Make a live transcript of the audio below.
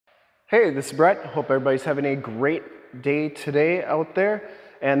Hey, this is Brett. Hope everybody's having a great day today out there.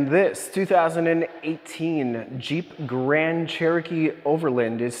 And this 2018 Jeep Grand Cherokee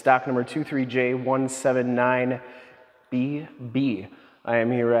Overland is stock number 23J179BB. I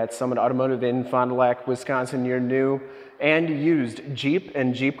am here at Summit Automotive in Fond du Lac, Wisconsin, your new and used Jeep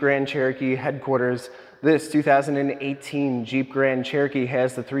and Jeep Grand Cherokee headquarters. This 2018 Jeep Grand Cherokee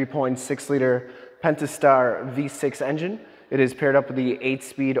has the 3.6-liter Pentastar V6 engine. It is paired up with the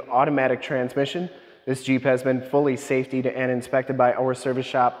 8-speed automatic transmission. This Jeep has been fully safetied and inspected by our service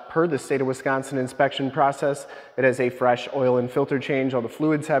shop per the state of Wisconsin inspection process. It has a fresh oil and filter change. All the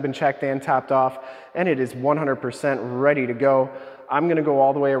fluids have been checked and topped off, and it is 100% ready to go. I'm gonna go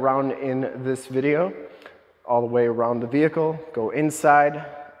all the way around in this video, all the way around the vehicle, go inside,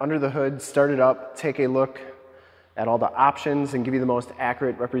 under the hood, start it up, take a look at all the options, and give you the most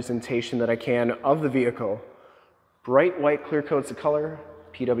accurate representation that I can of the vehicle. Bright white clear coat's the color,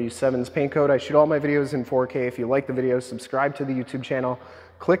 PW7's paint code. I shoot all my videos in 4K. If you like the videos, subscribe to the YouTube channel,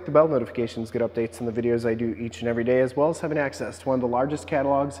 click the bell notifications, get updates on the videos I do each and every day, as well as having access to one of the largest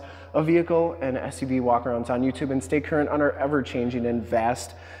catalogs of vehicle and SUV walkarounds on YouTube, and stay current on our ever-changing and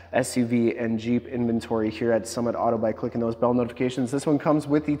vast SUV and Jeep inventory here at Summit Auto by clicking those bell notifications. This one comes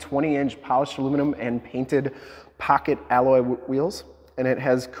with the 20-inch polished aluminum and painted pocket alloy wheels, and it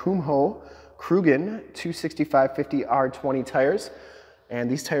has Kumho Crugen 265/50R20 tires, and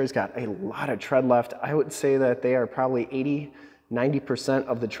these tires got a lot of tread left. I would say that they are probably 80–90%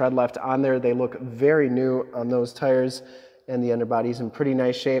 of the tread left on there. They look very new on those tires, and the underbody's in pretty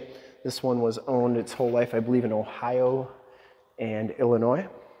nice shape. This one was owned its whole life, I believe, in Ohio and Illinois.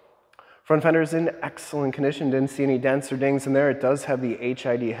 Front fender's in excellent condition. Didn't see any dents or dings in there. It does have the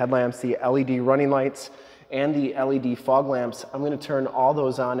HID headlamps, the LED running lights, and the LED fog lamps. I'm going to turn all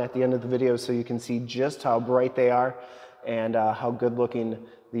those on at the end of the video so you can see just how bright they are and how good looking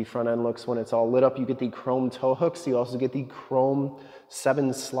the front end looks when it's all lit up. You get the chrome tow hooks. You also get the chrome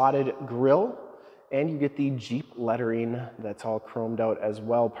 7-slotted grille, and you get the Jeep lettering that's all chromed out as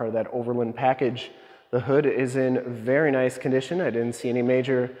well, part of that Overland package. The hood is in very nice condition. I didn't see any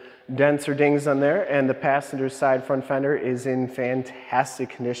major dents or dings on there, and the passenger side front fender is in fantastic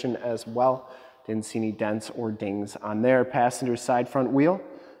condition as well. Didn't see any dents or dings on there. Passenger side front wheel,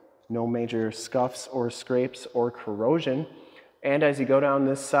 no major scuffs or scrapes or corrosion. And as you go down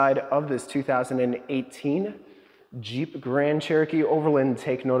this side of this 2018 Jeep Grand Cherokee Overland,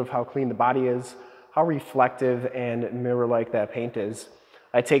 take note of how clean the body is, how reflective and mirror-like that paint is.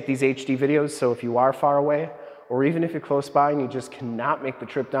 I take these HD videos, so if you are far away, or even if you're close by and you just cannot make the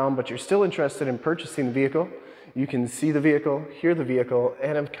trip down, but you're still interested in purchasing the vehicle, you can see the vehicle, hear the vehicle,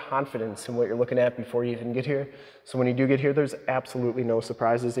 and have confidence in what you're looking at before you even get here. So when you do get here, there's absolutely no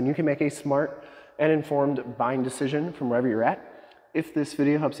surprises, and you can make a smart and informed buying decision from wherever you're at. If this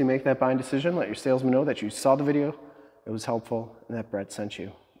video helps you make that buying decision, let your salesman know that you saw the video, it was helpful, and that Brett sent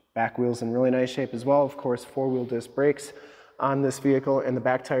you. Back wheel's in really nice shape as well. Of course, 4-wheel disc brakes on this vehicle, and the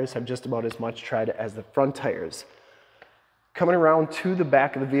back tires have just about as much tread as the front tires. Coming around to the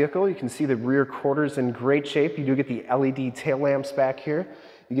back of the vehicle, you can see the rear quarters in great shape. You do get the LED tail lamps back here.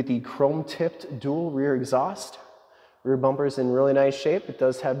 You get the chrome-tipped dual rear exhaust. Rear bumper's in really nice shape. It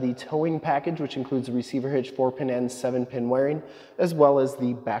does have the towing package, which includes a receiver hitch, 4-pin and 7-pin wiring, as well as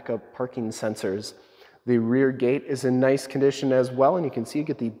the backup parking sensors. The rear gate is in nice condition as well, and you can see you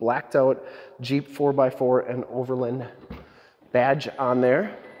get the blacked out Jeep 4x4 and Overland badge on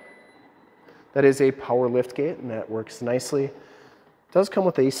there. That is a power lift gate, and that works nicely. It does come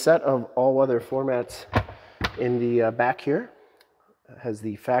with a set of all-weather floor mats in the back here. It has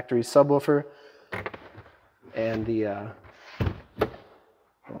the factory subwoofer and the, oh,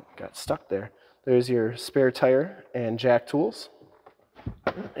 got stuck there. There's your spare tire and jack tools.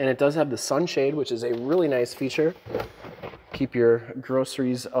 And it does have the sunshade, which is a really nice feature. Keep your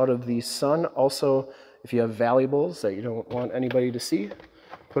groceries out of the sun. Also, if you have valuables that you don't want anybody to see,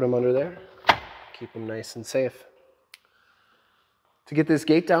 put them under there. Keep them nice and safe. To get this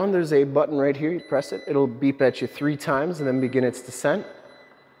gate down, there's a button right here. You press it, it'll beep at you 3 times and then begin its descent.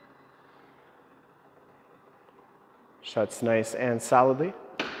 Shuts nice and solidly.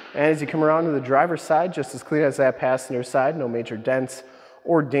 And as you come around to the driver's side, just as clean as that passenger side, no major dents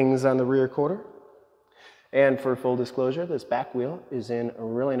or dings on the rear quarter. And for full disclosure, this back wheel is in a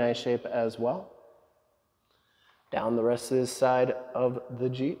really nice shape as well. Down the rest of this side of the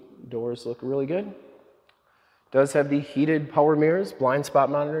Jeep, doors look really good. Does have the heated power mirrors, blind spot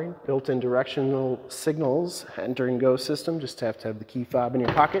monitoring, built-in directional signals, enter and go system. Just have to have the key fob in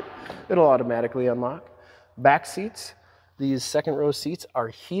your pocket. It'll automatically unlock. Back seats, these second row seats are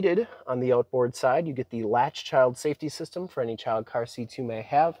heated on the outboard side. You get the Latch child safety system for any child car seats you may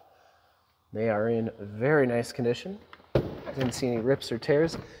have. They are in very nice condition. I didn't see any rips or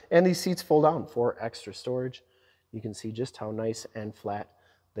tears. And these seats fold down for extra storage. You can see just how nice and flat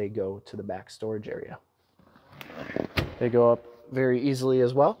they go to the back storage area. They go up very easily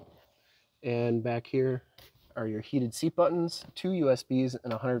as well. And back here are your heated seat buttons, 2 USBs,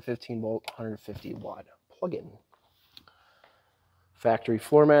 and a 115 volt, 150 watt plug-in. Factory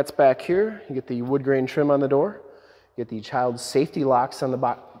floor mats back here. You get the wood grain trim on the door. You get the child safety locks on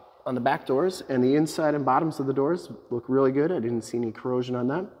the back doors, and the inside and bottoms of the doors look really good. I didn't see any corrosion on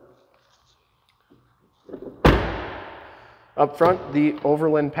them. Up front, the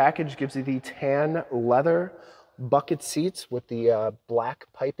Overland package gives you the tan leather bucket seats with the black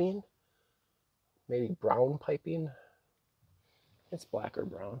piping, maybe brown piping. It's black or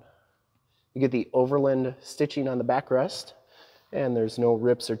brown. You get the Overland stitching on the backrest, and there's no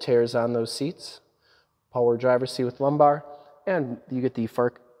rips or tears on those seats. Power driver's seat with lumbar, and you get the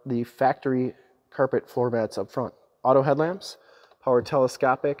factory carpet floor mats up front. Auto headlamps, power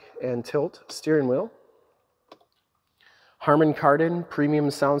telescopic and tilt steering wheel. Harmon Kardon premium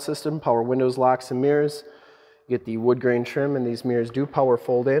sound system, power windows, locks, and mirrors. You get the wood grain trim, and these mirrors do power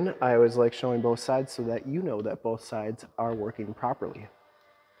fold in. I always like showing both sides so that you know that both sides are working properly.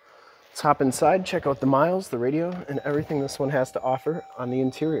 Let's hop inside, check out the miles, the radio, and everything this one has to offer on the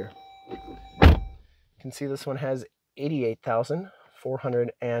interior. You can see this one has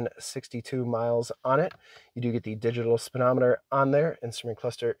 88,462 miles on it. You do get the digital speedometer on there. Instrument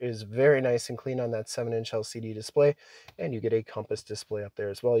cluster is very nice and clean on that 7-inch LCD display, and you get a compass display up there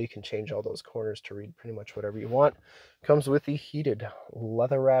as well. You can change all those corners to read pretty much whatever you want. Comes with the heated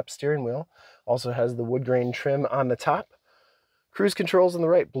leather wrap steering wheel. Also has the wood grain trim on the top. Cruise controls on the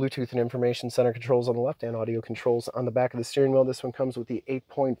right, Bluetooth and information center controls on the left, and audio controls on the back of the steering wheel. This one comes with the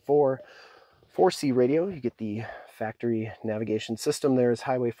 8.4 4C radio. You get the factory navigation system. There is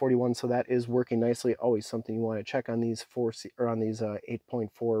Highway 41, so that is working nicely. Always something you want to check on these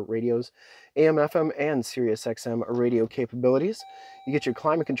 8.4 radios. AM, FM, and Sirius XM radio capabilities. You get your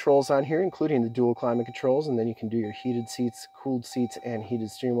climate controls on here, including the dual climate controls, and then you can do your heated seats, cooled seats, and heated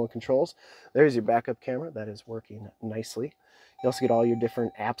steering wheel controls. There's your backup camera. That is working nicely. You also get all your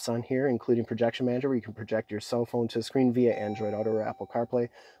different apps on here, including Projection Manager, where you can project your cell phone to the screen via Android Auto or Apple CarPlay.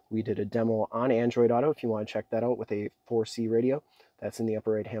 We did a demo on Android Auto if you want to check that out with a 4C radio. That's in the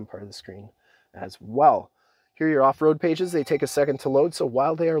upper right-hand part of the screen as well. Here are your off-road pages. They take a second to load, so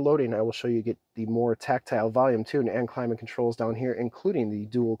while they are loading, I will show you get the more tactile volume tune and climate controls down here, including the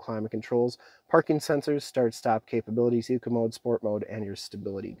dual climate controls, parking sensors, start-stop capabilities, eco mode, sport mode, and your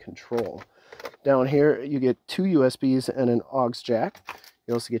stability control. Down here, you get 2 USBs and an aux jack.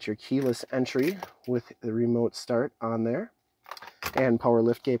 You also get your keyless entry with the remote start on there and power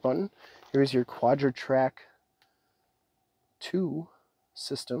liftgate button. Here's your Quadra-Trac 2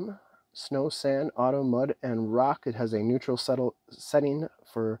 system. Snow, sand, auto, mud, and rock. It has a neutral setting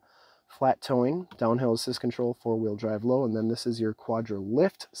for flat towing, downhill assist control, 4-wheel drive low, and then this is your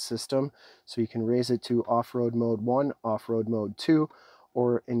Quadra-Lift system, so you can raise it to off-road mode 1, off-road mode 2,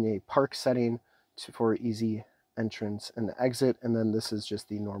 or in a park setting for easy entrance and exit, and then this is just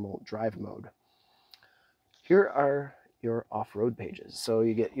the normal drive mode. Here are your off-road pages. So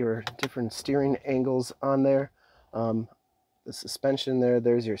you get your different steering angles on there. The suspension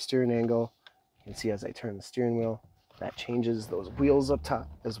there's your steering angle. You can see as I turn the steering wheel, that changes those wheels up top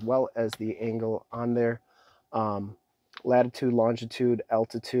as well as the angle on there. Latitude, longitude,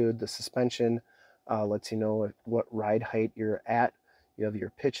 altitude, the suspension lets you know what ride height you're at. You have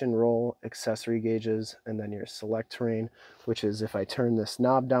your pitch and roll, accessory gauges, and then your Selec-Terrain, which is if I turn this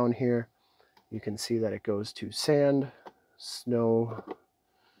knob down here, you can see that it goes to sand, snow,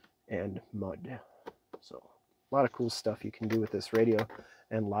 and mud. So a lot of cool stuff you can do with this radio,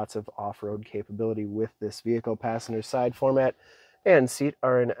 and lots of off-road capability with this vehicle. Passenger side format and seat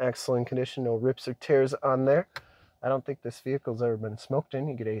are in excellent condition. No rips or tears on there. I don't think this vehicle's ever been smoked in.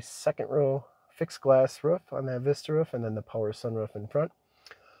 You get a second row fixed glass roof on that Vista roof, and then the power sunroof in front.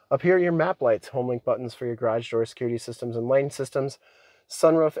 Up here, your map lights, home link buttons for your garage door security systems and lane systems,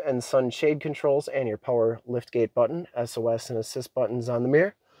 sunroof and sunshade controls, and your power liftgate button, SOS and assist buttons on the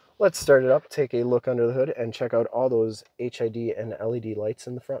mirror. Let's start it up, take a look under the hood, and check out all those HID and LED lights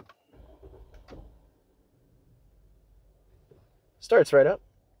in the front. Starts right up.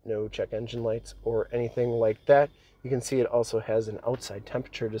 No check engine lights or anything like that. You can see it also has an outside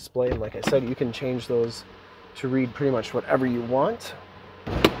temperature display, and like I said, you can change those to read pretty much whatever you want.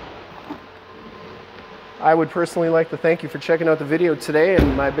 I would personally like to thank you for checking out the video today,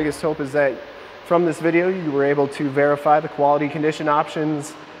 and my biggest hope is that from this video you were able to verify the quality, condition,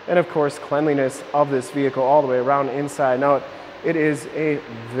 options, and of course cleanliness of this vehicle all the way around, inside and out. It is a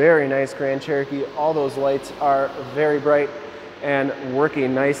very nice Grand Cherokee. All those lights are very bright and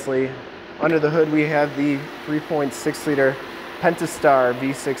working nicely. Under the hood, we have the 3.6 liter Pentastar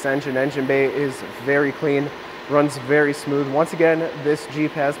V6 engine. Engine bay is very clean, runs very smooth. Once again, this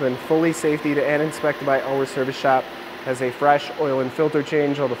Jeep has been fully safetied and inspected by our service shop. Has a fresh oil and filter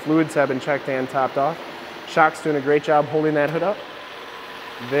change. All the fluids have been checked and topped off. Shock's doing a great job holding that hood up.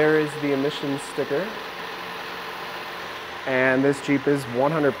 There is the emissions sticker. And this Jeep is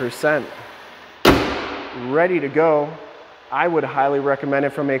 100% ready to go. I would highly recommend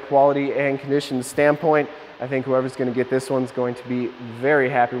it from a quality and condition standpoint. I think whoever's going to get this one's going to be very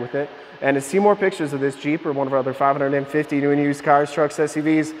happy with it. And to see more pictures of this Jeep or one of our other 550 new and used cars, trucks,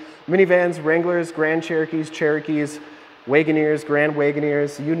 SUVs, minivans, Wranglers, Grand Cherokees, Cherokees, Wagoneers, Grand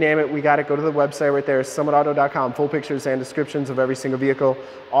Wagoneers, you name it, we got it. Go to the website right there, summitauto.com. Full pictures and descriptions of every single vehicle,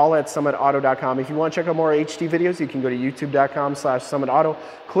 all at summitauto.com. If you want to check out more HD videos, you can go to youtube.com/summitauto.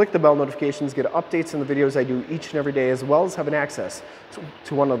 Click the bell notifications, get updates on the videos I do each and every day, as well as having access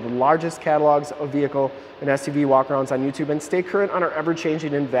to one of the largest catalogs of vehicle and SUV walkarounds on YouTube, and stay current on our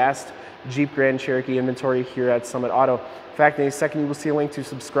ever-changing and vast Jeep Grand Cherokee inventory here at Summit Auto. In fact, in a second, you will see a link to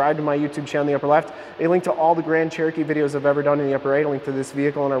subscribe to my YouTube channel in the upper left, a link to all the Grand Cherokee videos I've ever done in the upper right, a link to this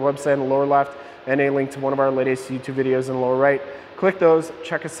vehicle on our website in the lower left, and a link to one of our latest YouTube videos in the lower right. Click those,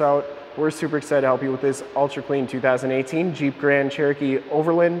 check us out. We're super excited to help you with this ultra clean 2018 Jeep Grand Cherokee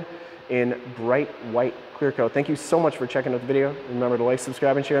Overland in bright white clear coat. Thank you so much for checking out the video. Remember to like,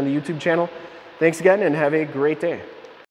 subscribe, and share on the YouTube channel. Thanks again, and have a great day.